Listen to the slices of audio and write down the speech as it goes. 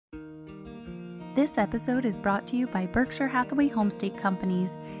This episode is brought to you by Berkshire Hathaway Homestake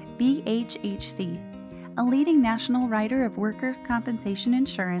Company's BHHC, a leading national writer of workers' compensation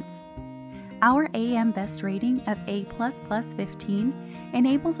insurance. Our AM Best rating of A++ 15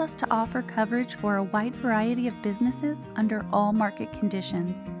 enables us to offer coverage for a wide variety of businesses under all market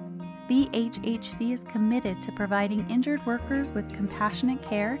conditions. BHHC is committed to providing injured workers with compassionate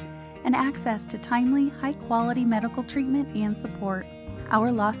care and access to timely, high-quality medical treatment and support.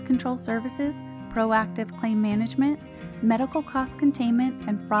 Our loss control services, proactive claim management, medical cost containment,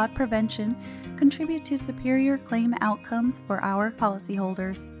 and fraud prevention contribute to superior claim outcomes for our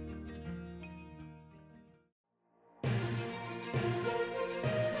policyholders.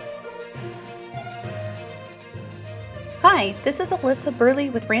 Hi, this is Alyssa Burley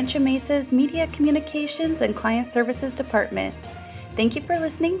with Rancho Mesa's Media Communications and Client Services Department. Thank you for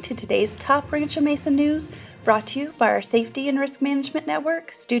listening to today's top Rancho Mesa news, brought to you by our Safety and Risk Management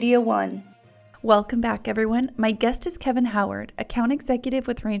Network, Studio One. Welcome back, everyone. My guest is Kevin Howard, account executive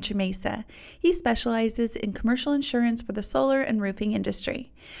with Rancho Mesa. He specializes in commercial insurance for the solar and roofing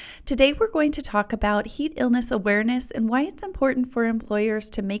industry. Today, we're going to talk about heat illness awareness and why it's important for employers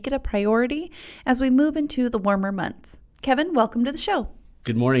to make it a priority as we move into the warmer months. Kevin, welcome to the show.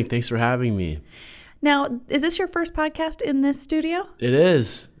 Good morning. Thanks for having me. Now, is this your first podcast in this studio? It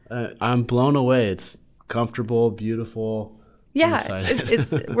is. I'm blown away. It's comfortable, beautiful. Yeah,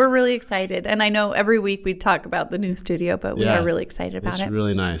 we're really excited. And I know every week we talk about the new studio, but we are really excited about it. It's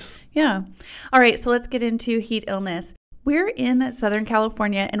really nice. Yeah. All right, so let's get into heat illness. We're in Southern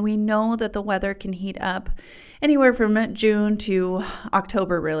California, and we know that the weather can heat up anywhere from June to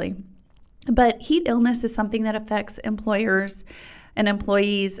October, really. But heat illness is something that affects employers and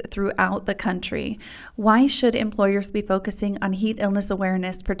employees throughout the country. Why should employers be focusing on heat illness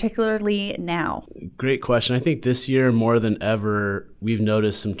awareness, particularly now? Great question. I think this year more than ever, we've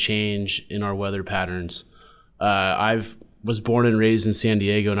noticed some change in our weather patterns. I was born and raised in San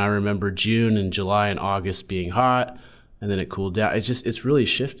Diego, and I remember June and July and August being hot, and then it cooled down. It's really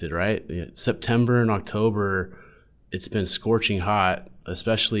shifted, right? September and October, it's been scorching hot,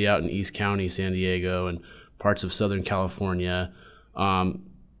 especially out in East County, San Diego, and parts of Southern California.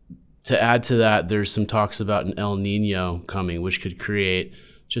 To add to that, there's some talks about an El Nino coming, which could create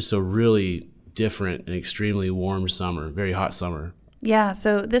just a really different and extremely warm summer, very hot summer. Yeah,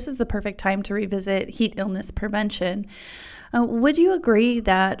 so this is the perfect time to revisit heat illness prevention. Would you agree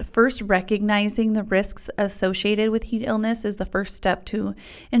that first recognizing the risks associated with heat illness is the first step to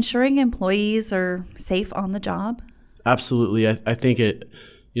ensuring employees are safe on the job? Absolutely. I think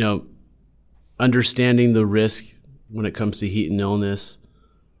understanding the risk when it comes to heat and illness,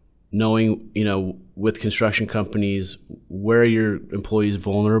 knowing, with construction companies, where are your employees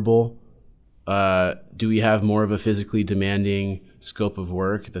vulnerable? Do we have more of a physically demanding scope of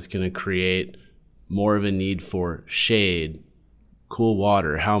work that's going to create more of a need for shade, cool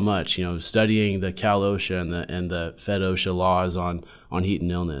water? How much? Studying the Cal OSHA and the Fed OSHA laws on heat and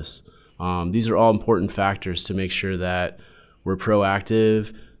illness. These are all important factors to make sure that we're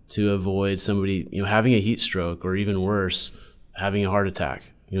proactive to avoid somebody, having a heat stroke, or even worse, having a heart attack.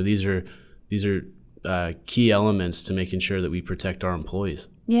 These are key elements to making sure that we protect our employees.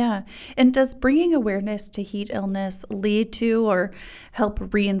 Yeah. And does bringing awareness to heat illness lead to or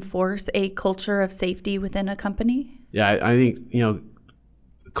help reinforce a culture of safety within a company? Yeah, I think,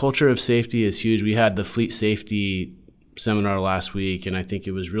 culture of safety is huge. We had the fleet safety seminar last week, and I think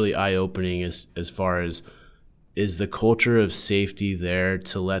it was really eye-opening as far as, is the culture of safety there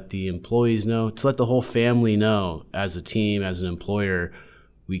to let the employees know, to let the whole family know, as a team, as an employer,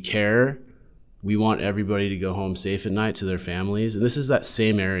 we care. We want everybody to go home safe at night to their families. And this is that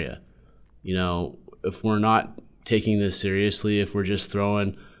same area. If we're not taking this seriously, if we're just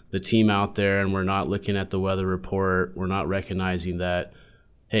throwing the team out there and we're not looking at the weather report, we're not recognizing that,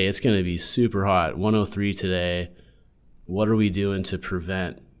 hey, it's going to be super hot, 103 today. What are we doing to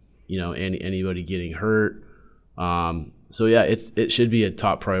prevent, anybody getting hurt? So yeah, it should be a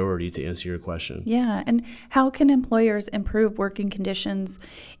top priority, to answer your question. Yeah. And how can employers improve working conditions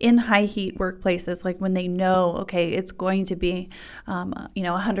in high heat workplaces? Like when they know, okay, it's going to be,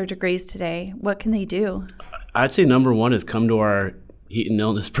 100 degrees today, what can they do? I'd say number one is come to our heat and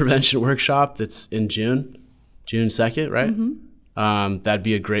illness prevention workshop that's in June 2nd, right? Mm-hmm. That'd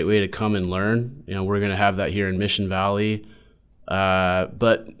be a great way to come and learn. We're going to have that here in Mission Valley.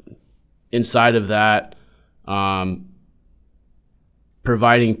 But inside of that,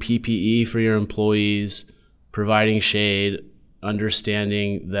 providing PPE for your employees, providing shade,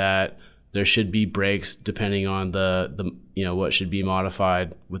 understanding that there should be breaks depending on the what should be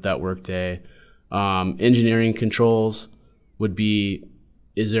modified with that workday. Engineering controls would be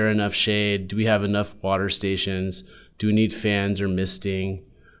is there enough shade? Do we have enough water stations? Do we need fans or misting?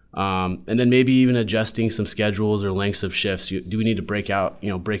 And then maybe even adjusting some schedules or lengths of shifts. Do we need to break up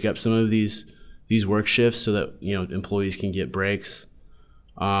some of these work shifts so that employees can get breaks?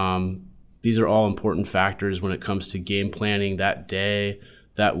 These are all important factors when it comes to game planning that day,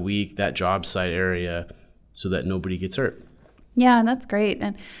 that week, that job site area, so that nobody gets hurt. Yeah, that's great.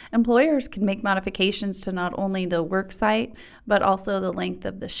 And employers can make modifications to not only the work site, but also the length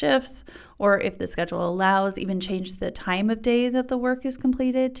of the shifts, or if the schedule allows, even change the time of day that the work is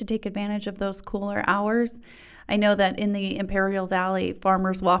completed to take advantage of those cooler hours. I know that in the Imperial Valley,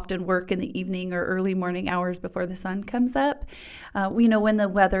 farmers will often work in the evening or early morning hours before the sun comes up. We know when the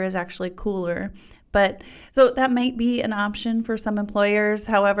weather is actually cooler. But so that might be an option for some employers.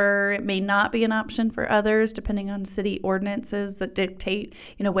 However, it may not be an option for others, depending on city ordinances that dictate,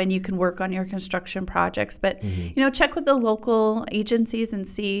 when you can work on your construction projects. But, check with the local agencies and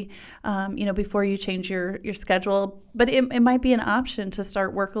see, before you change your schedule. But it might be an option to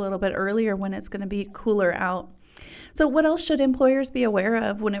start work a little bit earlier when it's going to be cooler out. So what else should employers be aware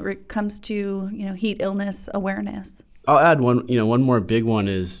of when it comes to, heat illness awareness? I'll add one more big one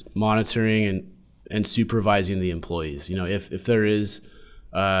is monitoring and supervising the employees. If there is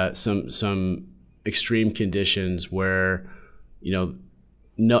some extreme conditions where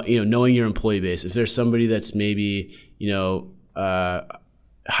knowing your employee base, if there's somebody that's maybe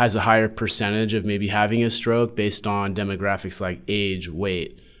has a higher percentage of maybe having a stroke based on demographics like age,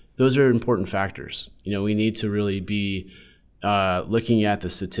 weight, those are important factors. We need to really be looking at the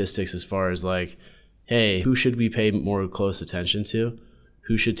statistics as far as like, hey, who should we pay more close attention to?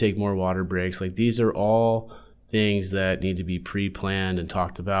 Who should take more water breaks? Like, these are all things that need to be pre-planned and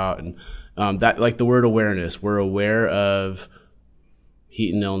talked about. And that, like the word awareness, we're aware of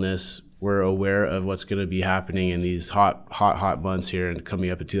heat and illness. We're aware of what's going to be happening in these hot months here and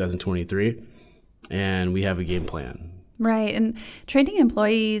coming up in 2023. And we have a game plan. Right. And training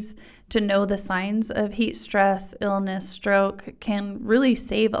employees to know the signs of heat stress, illness, stroke can really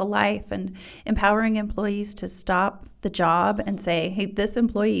save a life, and empowering employees to stop the job and say, hey, this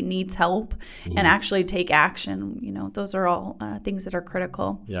employee needs help, and actually take action. Those are all things that are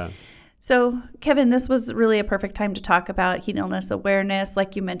critical. Yeah. So, Kevin, this was really a perfect time to talk about heat illness awareness.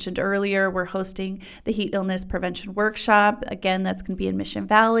 Like you mentioned earlier, we're hosting the Heat Illness Prevention Workshop. Again, that's going to be in Mission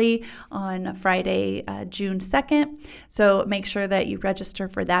Valley on Friday, June 2nd. So make sure that you register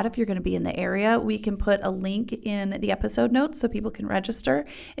for that if you're going to be in the area. We can put a link in the episode notes so people can register.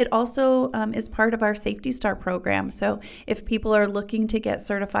 It also is part of our Safety Star program. So if people are looking to get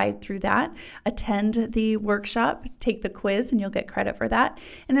certified through that, attend the workshop, take the quiz, and you'll get credit for that.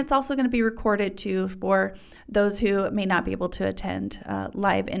 And it's also going to be recorded too for those who may not be able to attend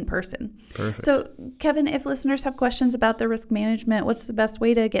live in person. Perfect. So, Kevin, if listeners have questions about the risk management, what's the best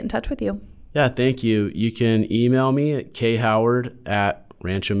way to get in touch with you? Yeah, thank you. You can email me at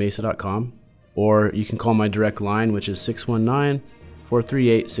khoward@ranchomesa.com, or you can call my direct line, which is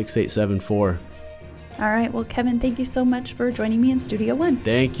 619-438-6874. All right. Well, Kevin, thank you so much for joining me in Studio One.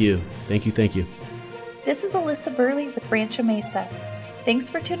 Thank you. Thank you. Thank you. This is Alyssa Burley with Rancho Mesa.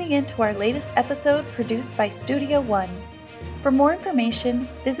 Thanks for tuning in to our latest episode produced by Studio One. For more information,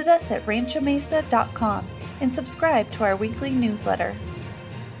 visit us at ranchomesa.com and subscribe to our weekly newsletter.